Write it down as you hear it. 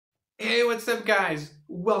Hey, what's up guys?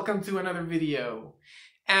 Welcome to another video.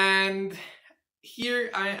 And here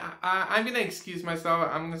I'm gonna excuse myself.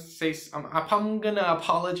 I'm gonna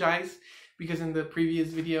apologize because in the previous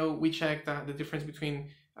video we checked the difference between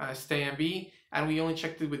stay and be, and we only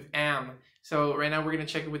checked it with am. So right now we're gonna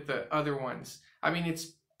check it with the other ones. I mean,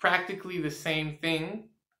 it's practically the same thing,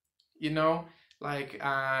 you know, like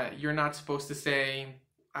you're not supposed to say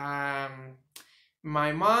my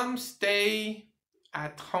mom stay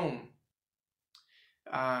at home.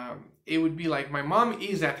 It would be like my mom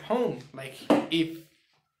is at home. Like if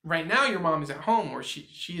right now your mom is at home, or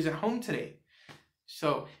she is at home today.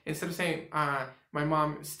 So instead of saying my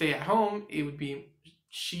mom stay at home, it would be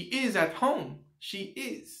she is at home. She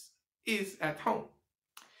is at home.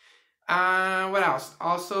 What else?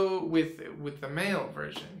 Also with the male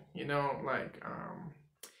version, you know, like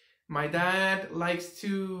my dad likes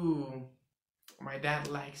to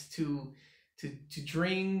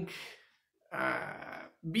drink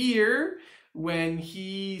beer when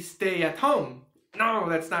he stay at home. No,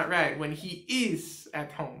 that's not right. When he is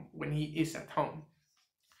at home. When he is at home.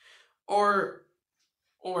 Or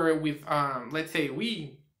with let's say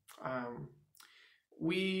we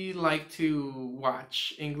like to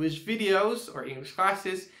watch English videos or English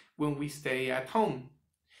classes when we stay at home.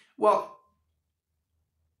 Well,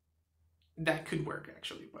 that could work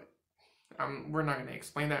actually, but we're not going to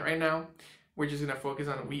explain that right now. We're just going to focus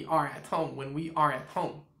on we are at home, when we are at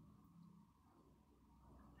home.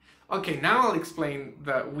 Okay, now I'll explain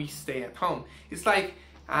the we stay at home. It's like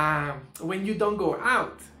when you don't go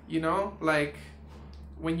out, you know, like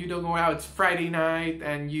when you don't go out, it's Friday night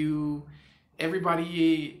and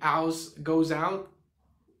everybody else goes out,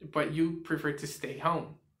 but you prefer to stay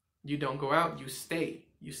home. You don't go out, you stay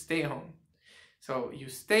home. So you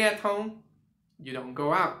stay at home, you don't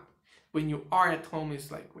go out. When you are at home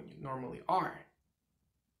is like when you normally are.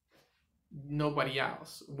 Nobody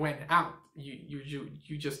else went out.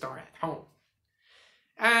 You just are at home.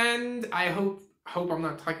 And I hope I'm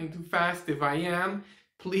not talking too fast. If I am,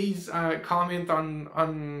 please comment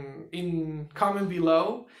comment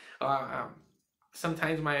below.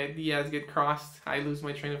 Sometimes my ideas get crossed. I lose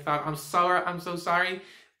my train of thought. I'm so sorry.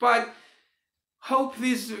 But hope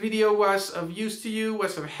this video was of use to you,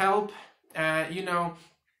 was of help. You know,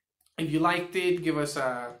 if you liked it, give us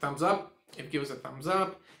a thumbs up. Give us a thumbs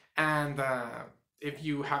up. And if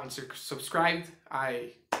you haven't subscribed,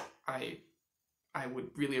 I would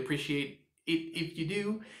really appreciate it if you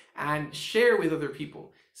do, and share with other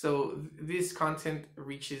people. So this content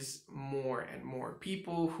reaches more and more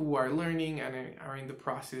people who are learning and are in the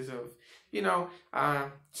process of, you know,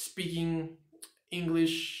 speaking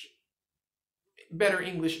English, better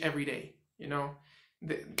English every day. You know,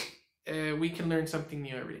 we can learn something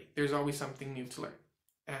new every day. There's always something new to learn,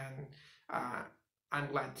 and I'm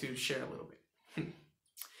glad to share a little bit.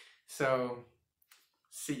 So,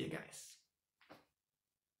 see you guys.